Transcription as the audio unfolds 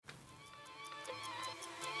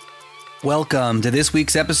Welcome to this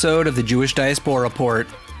week's episode of the Jewish Diaspora Report.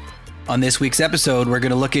 On this week's episode, we're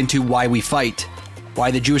going to look into why we fight,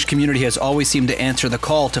 why the Jewish community has always seemed to answer the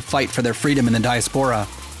call to fight for their freedom in the diaspora.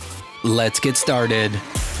 Let's get started.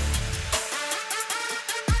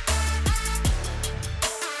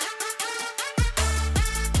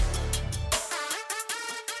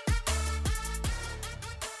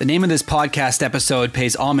 The name of this podcast episode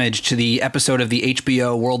pays homage to the episode of the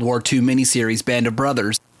HBO World War II miniseries Band of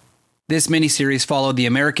Brothers. This miniseries followed the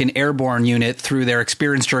American Airborne Unit through their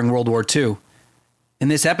experience during World War II. In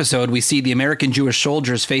this episode, we see the American Jewish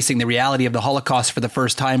soldiers facing the reality of the Holocaust for the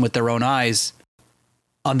first time with their own eyes.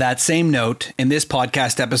 On that same note, in this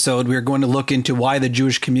podcast episode, we are going to look into why the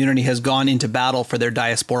Jewish community has gone into battle for their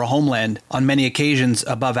diaspora homeland, on many occasions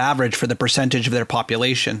above average for the percentage of their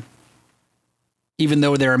population. Even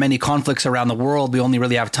though there are many conflicts around the world, we only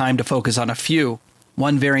really have time to focus on a few.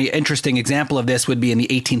 One very interesting example of this would be in the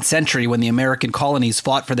 18th century when the American colonies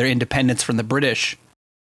fought for their independence from the British.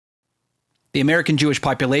 The American Jewish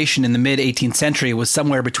population in the mid-18th century was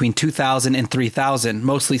somewhere between 2,000 and 3,000,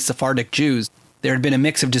 mostly Sephardic Jews. There had been a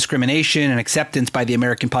mix of discrimination and acceptance by the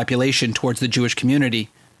American population towards the Jewish community.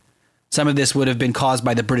 Some of this would have been caused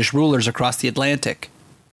by the British rulers across the Atlantic.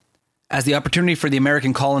 As the opportunity for the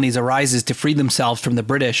American colonies arises to free themselves from the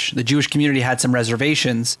British, the Jewish community had some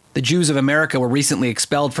reservations. The Jews of America were recently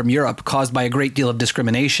expelled from Europe, caused by a great deal of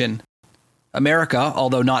discrimination. America,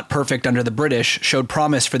 although not perfect under the British, showed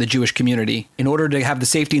promise for the Jewish community, in order to have the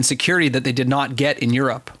safety and security that they did not get in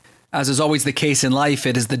Europe. As is always the case in life,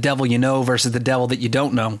 it is the devil you know versus the devil that you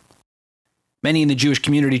don't know. Many in the Jewish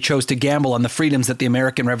community chose to gamble on the freedoms that the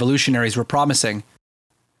American revolutionaries were promising.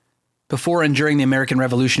 Before and during the American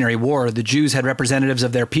Revolutionary War, the Jews had representatives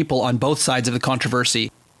of their people on both sides of the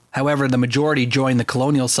controversy. However, the majority joined the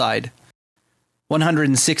colonial side.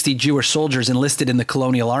 160 Jewish soldiers enlisted in the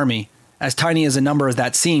colonial army. As tiny as a number as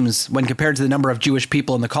that seems, when compared to the number of Jewish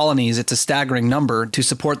people in the colonies, it's a staggering number to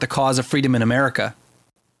support the cause of freedom in America.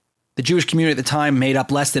 The Jewish community at the time made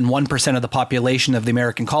up less than 1% of the population of the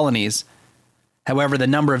American colonies. However, the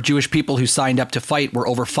number of Jewish people who signed up to fight were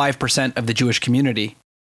over 5% of the Jewish community.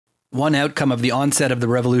 One outcome of the onset of the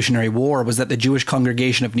Revolutionary War was that the Jewish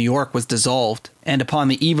congregation of New York was dissolved, and upon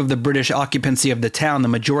the eve of the British occupancy of the town, the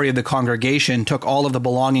majority of the congregation took all of the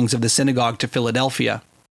belongings of the synagogue to Philadelphia.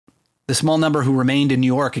 The small number who remained in New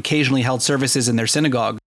York occasionally held services in their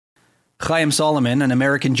synagogue. Chaim Solomon, an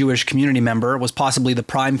American Jewish community member, was possibly the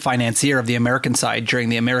prime financier of the American side during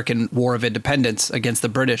the American War of Independence against the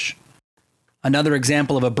British. Another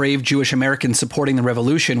example of a brave Jewish American supporting the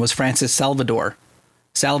revolution was Francis Salvador.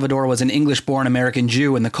 Salvador was an English-born American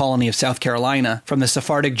Jew in the colony of South Carolina from the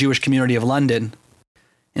Sephardic Jewish community of London.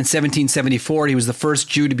 In 1774, he was the first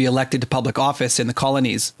Jew to be elected to public office in the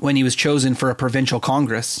colonies when he was chosen for a provincial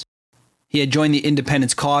congress. He had joined the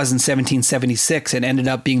independence cause in 1776 and ended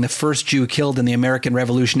up being the first Jew killed in the American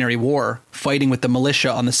Revolutionary War, fighting with the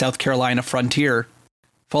militia on the South Carolina frontier.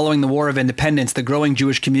 Following the War of Independence, the growing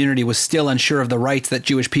Jewish community was still unsure of the rights that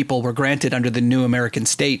Jewish people were granted under the new American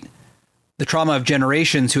state. The trauma of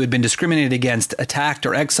generations who had been discriminated against, attacked,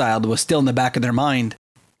 or exiled was still in the back of their mind.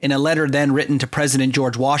 In a letter then written to President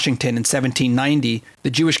George Washington in 1790, the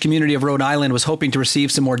Jewish community of Rhode Island was hoping to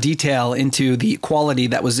receive some more detail into the equality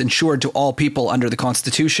that was ensured to all people under the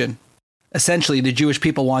Constitution. Essentially, the Jewish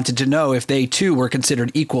people wanted to know if they too were considered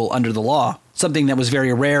equal under the law, something that was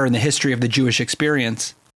very rare in the history of the Jewish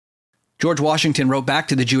experience. George Washington wrote back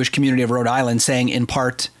to the Jewish community of Rhode Island saying, in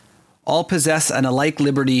part, "All possess an alike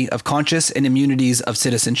liberty of conscience and immunities of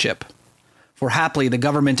citizenship. For haply the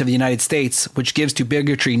government of the United States, which gives to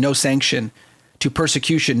bigotry no sanction, to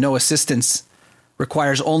persecution no assistance,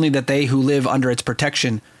 requires only that they who live under its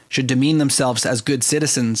protection should demean themselves as good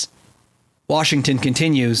citizens." Washington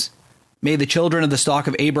continues, "May the children of the stock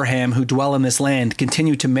of Abraham who dwell in this land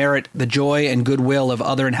continue to merit the joy and goodwill of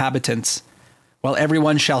other inhabitants, while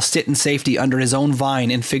everyone shall sit in safety under his own vine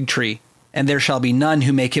and fig tree, and there shall be none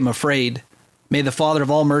who make him afraid. May the Father of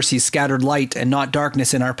all mercies scatter light and not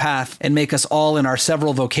darkness in our path, and make us all in our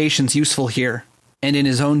several vocations useful here, and in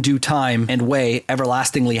his own due time and way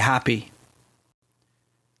everlastingly happy."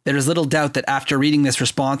 There is little doubt that after reading this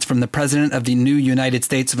response from the President of the new United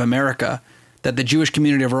States of America, that the Jewish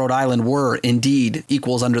community of Rhode Island were, indeed,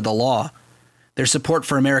 equals under the law. Their support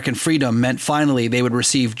for American freedom meant finally they would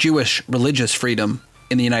receive Jewish religious freedom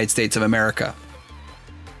in the United States of America.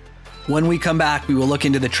 When we come back, we will look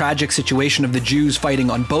into the tragic situation of the Jews fighting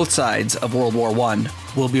on both sides of World War I.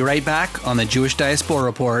 We'll be right back on the Jewish Diaspora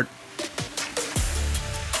Report.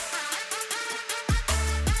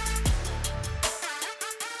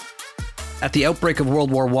 At the outbreak of World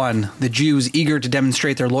War I, the Jews, eager to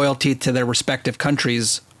demonstrate their loyalty to their respective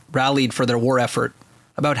countries, rallied for their war effort.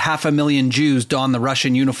 About 500,000 Jews donned the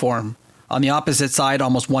Russian uniform. On the opposite side,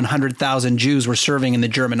 almost 100,000 Jews were serving in the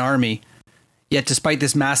German army. Yet despite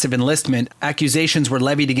this massive enlistment, accusations were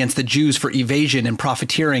levied against the Jews for evasion and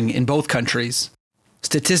profiteering in both countries.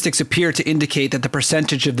 Statistics appear to indicate that the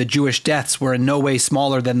percentage of the Jewish deaths were in no way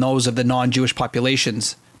smaller than those of the non-Jewish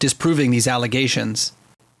populations, disproving these allegations.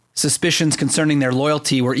 Suspicions concerning their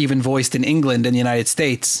loyalty were even voiced in England and the United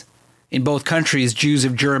States. In both countries, Jews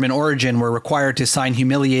of German origin were required to sign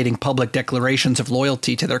humiliating public declarations of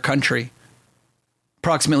loyalty to their country.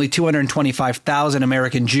 Approximately 225,000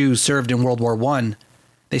 American Jews served in World War I.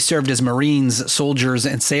 They served as Marines, soldiers,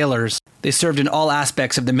 and sailors. They served in all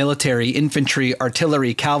aspects of the military, infantry,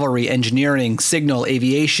 artillery, cavalry, engineering, signal,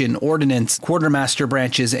 aviation, ordnance, quartermaster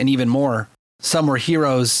branches, and even more. Some were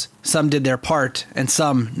heroes, some did their part, and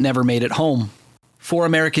some never made it home. 4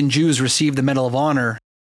 American Jews received the Medal of Honor.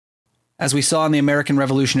 As we saw in the American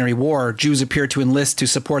Revolutionary War, Jews appeared to enlist to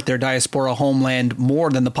support their diaspora homeland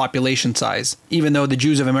more than the population size. Even though the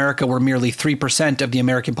Jews of America were merely 3% of the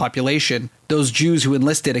American population, those Jews who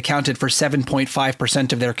enlisted accounted for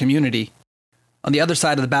 7.5% of their community. On the other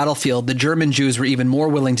side of the battlefield, the German Jews were even more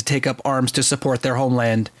willing to take up arms to support their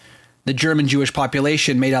homeland. The German Jewish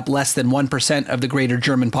population made up less than 1% of the greater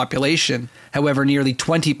German population. However, nearly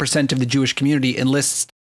 20% of the Jewish community enlists.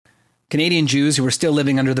 Canadian Jews who were still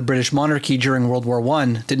living under the British monarchy during World War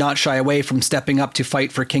I did not shy away from stepping up to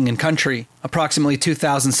fight for king and country. Approximately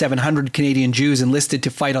 2,700 Canadian Jews enlisted to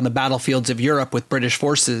fight on the battlefields of Europe with British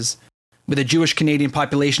forces. With a Jewish Canadian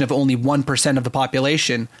population of only 1% of the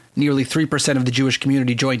population, nearly 3% of the Jewish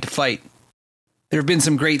community joined to fight. There have been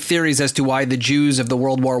some great theories as to why the Jews of the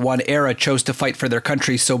World War I era chose to fight for their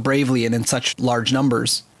country so bravely and in such large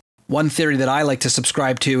numbers. One theory that I like to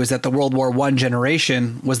subscribe to is that the World War I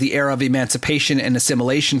generation was the era of emancipation and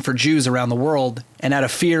assimilation for Jews around the world, and out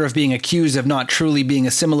of fear of being accused of not truly being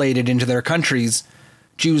assimilated into their countries,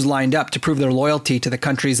 Jews lined up to prove their loyalty to the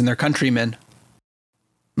countries and their countrymen.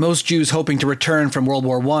 Most Jews hoping to return from World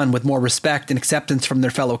War I with more respect and acceptance from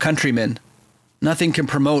their fellow countrymen. Nothing can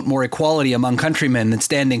promote more equality among countrymen than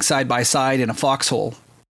standing side by side in a foxhole.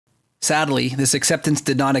 Sadly, this acceptance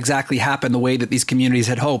did not exactly happen the way that these communities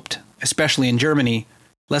had hoped, especially in Germany.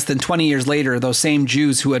 Less than 20 years later, those same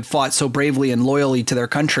Jews who had fought so bravely and loyally to their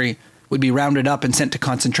country would be rounded up and sent to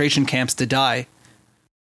concentration camps to die.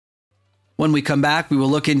 When we come back, we will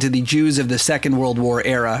look into the Jews of the Second World War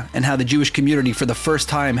era and how the Jewish community for the first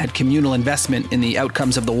time had communal investment in the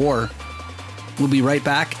outcomes of the war. We'll be right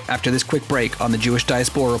back after this quick break on the Jewish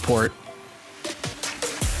Diaspora Report.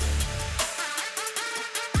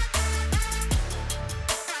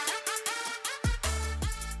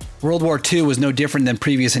 World War II was no different than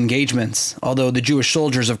previous engagements, although the Jewish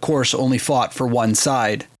soldiers, of course, only fought for one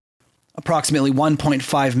side. Approximately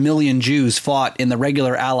 1.5 million Jews fought in the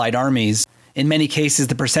regular Allied armies. In many cases,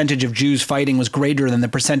 the percentage of Jews fighting was greater than the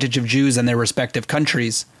percentage of Jews in their respective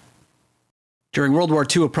countries. During World War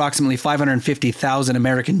II, approximately 550,000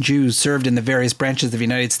 American Jews served in the various branches of the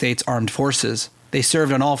United States Armed Forces. They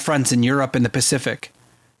served on all fronts in Europe and the Pacific.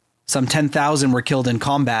 Some 10,000 were killed in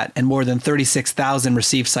combat, and more than 36,000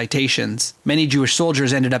 received citations. Many Jewish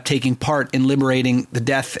soldiers ended up taking part in liberating the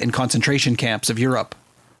death and concentration camps of Europe.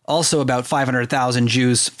 Also, about 500,000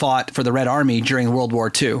 Jews fought for the Red Army during World War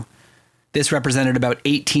II. This represented about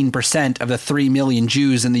 18% of the 3 million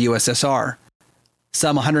Jews in the USSR.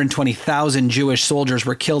 Some 120,000 Jewish soldiers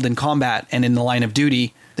were killed in combat and in the line of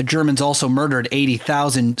duty. The Germans also murdered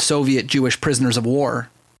 80,000 Soviet Jewish prisoners of war.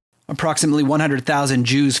 Approximately 100,000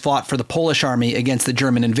 Jews fought for the Polish army against the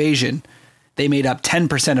German invasion. They made up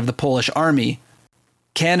 10% of the Polish army.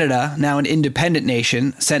 Canada, now an independent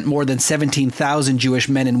nation, sent more than 17,000 Jewish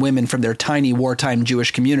men and women from their tiny wartime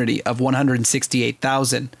Jewish community of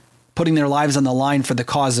 168,000, putting their lives on the line for the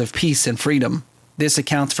cause of peace and freedom. This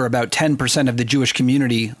accounts for about 10% of the Jewish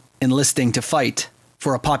community enlisting to fight,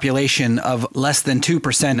 for a population of less than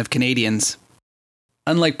 2% of Canadians.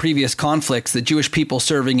 Unlike previous conflicts, the Jewish people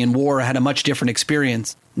serving in war had a much different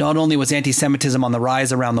experience. Not only was anti-Semitism on the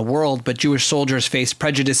rise around the world, but Jewish soldiers faced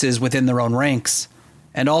prejudices within their own ranks.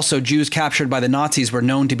 And also, Jews captured by the Nazis were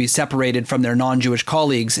known to be separated from their non-Jewish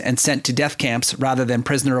colleagues and sent to death camps rather than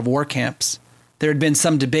prisoner of war camps. There had been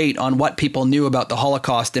some debate on what people knew about the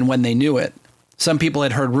Holocaust and when they knew it. Some people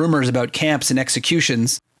had heard rumors about camps and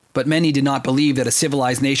executions, but many did not believe that a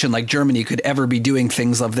civilized nation like Germany could ever be doing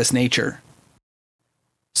things of this nature.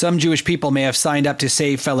 Some Jewish people may have signed up to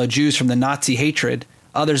save fellow Jews from the Nazi hatred.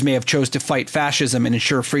 Others may have chose to fight fascism and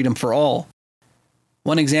ensure freedom for all.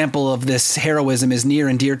 One example of this heroism is near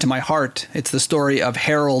and dear to my heart. It's the story of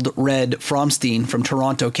Harold "Red" Fromstein from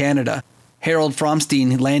Toronto, Canada. Harold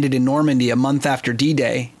Fromstein landed in Normandy a month after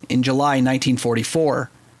D-Day in July 1944.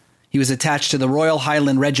 He was attached to the Royal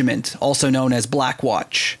Highland Regiment, also known as Black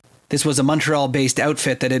Watch. This was a Montreal-based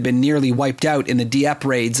outfit that had been nearly wiped out in the Dieppe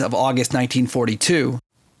raids of August 1942.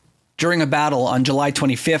 During a battle on July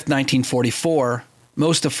 25, 1944,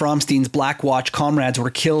 most of Fromstein's Black Watch comrades were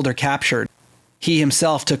killed or captured. He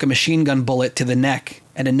himself took a machine gun bullet to the neck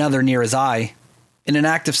and another near his eye. In an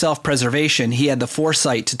act of self-preservation, he had the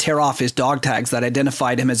foresight to tear off his dog tags that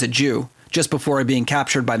identified him as a Jew, just before being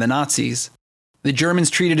captured by the Nazis. The Germans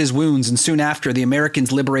treated his wounds, and soon after, the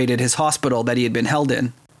Americans liberated his hospital that he had been held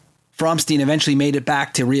in. Fromstein eventually made it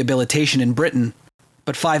back to rehabilitation in Britain,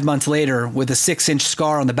 but 5 months later, with a 6-inch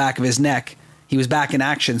scar on the back of his neck, he was back in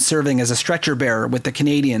action serving as a stretcher bearer with the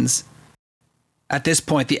Canadians. At this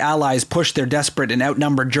point, the Allies pushed their desperate and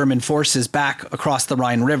outnumbered German forces back across the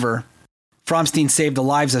Rhine River. Fromstein saved the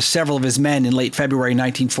lives of several of his men in late February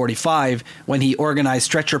 1945 when he organized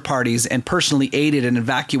stretcher parties and personally aided in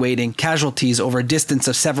evacuating casualties over a distance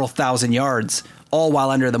of several thousand yards, all while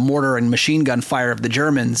under the mortar and machine gun fire of the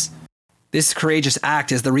Germans. This courageous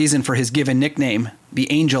act is the reason for his given nickname,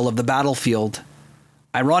 the Angel of the Battlefield.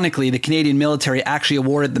 Ironically, the Canadian military actually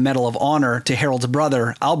awarded the Medal of Honor to Harold's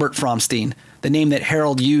brother, Albert Fromstein, the name that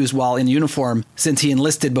Harold used while in uniform since he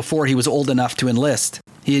enlisted before he was old enough to enlist.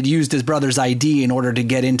 He had used his brother's ID in order to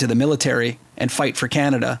get into the military and fight for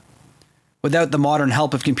Canada. Without the modern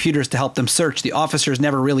help of computers to help them search, the officers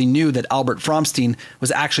never really knew that Albert Fromstein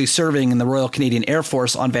was actually serving in the Royal Canadian Air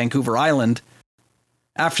Force on Vancouver Island.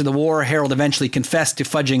 After the war, Harold eventually confessed to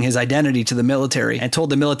fudging his identity to the military and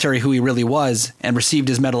told the military who he really was and received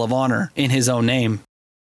his Medal of Honor in his own name.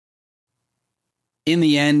 In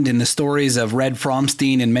the end, in the stories of Red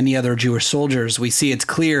Fromstein and many other Jewish soldiers, we see it's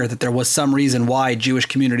clear that there was some reason why Jewish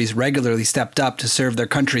communities regularly stepped up to serve their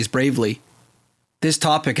countries bravely. This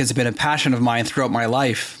topic has been a passion of mine throughout my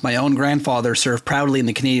life. My own grandfather served proudly in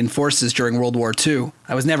the Canadian Forces during World War II.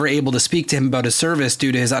 I was never able to speak to him about his service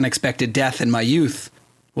due to his unexpected death in my youth.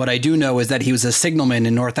 What I do know is that he was a signalman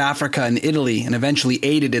in North Africa and Italy and eventually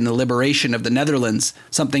aided in the liberation of the Netherlands,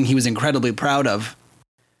 something he was incredibly proud of.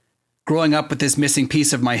 Growing up with this missing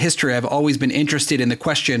piece of my history, I've always been interested in the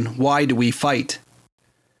question, why do we fight?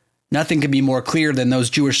 Nothing can be more clear than those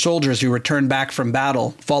Jewish soldiers who returned back from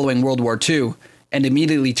battle following World War II and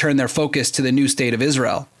immediately turned their focus to the new state of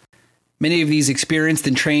Israel. Many of these experienced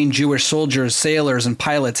and trained Jewish soldiers, sailors, and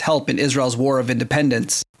pilots help in Israel's War of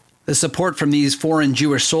Independence. The support from these foreign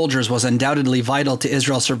Jewish soldiers was undoubtedly vital to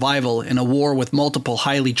Israel's survival in a war with multiple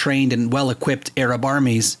highly trained and well-equipped Arab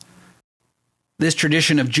armies. This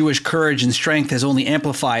tradition of Jewish courage and strength has only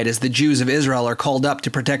amplified as the Jews of Israel are called up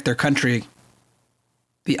to protect their country.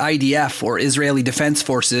 The IDF, or Israeli Defense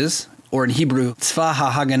Forces, or in Hebrew, Tzva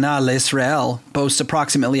HaHaganah LeIsrael, boasts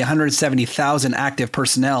approximately 170,000 active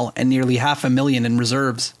personnel and nearly 500,000 in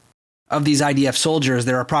reserves. Of these IDF soldiers,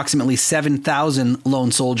 there are approximately 7,000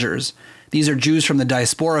 lone soldiers. These are Jews from the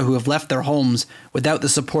Diaspora who have left their homes without the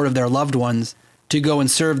support of their loved ones to go and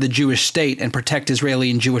serve the Jewish state and protect Israeli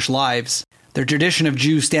and Jewish lives. Their tradition of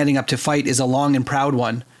Jews standing up to fight is a long and proud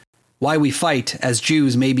one. Why we fight as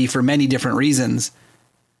Jews may be for many different reasons.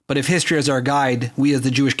 But if history is our guide, we as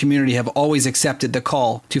the Jewish community have always accepted the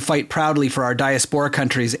call to fight proudly for our diaspora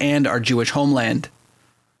countries and our Jewish homeland.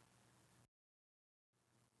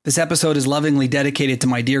 This episode is lovingly dedicated to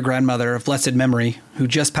my dear grandmother of blessed memory, who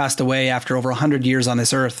just passed away after over 100 years on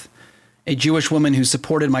this earth. A Jewish woman who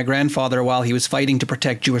supported my grandfather while he was fighting to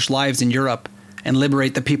protect Jewish lives in Europe and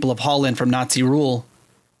liberate the people of Holland from Nazi rule.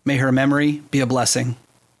 May her memory be a blessing.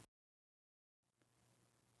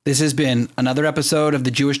 This has been another episode of the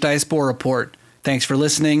Jewish Diaspora Report. Thanks for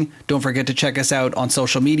listening. Don't forget to check us out on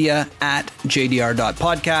social media at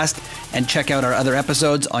jdr.podcast and check out our other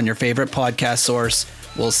episodes on your favorite podcast source.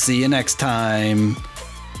 We'll see you next time.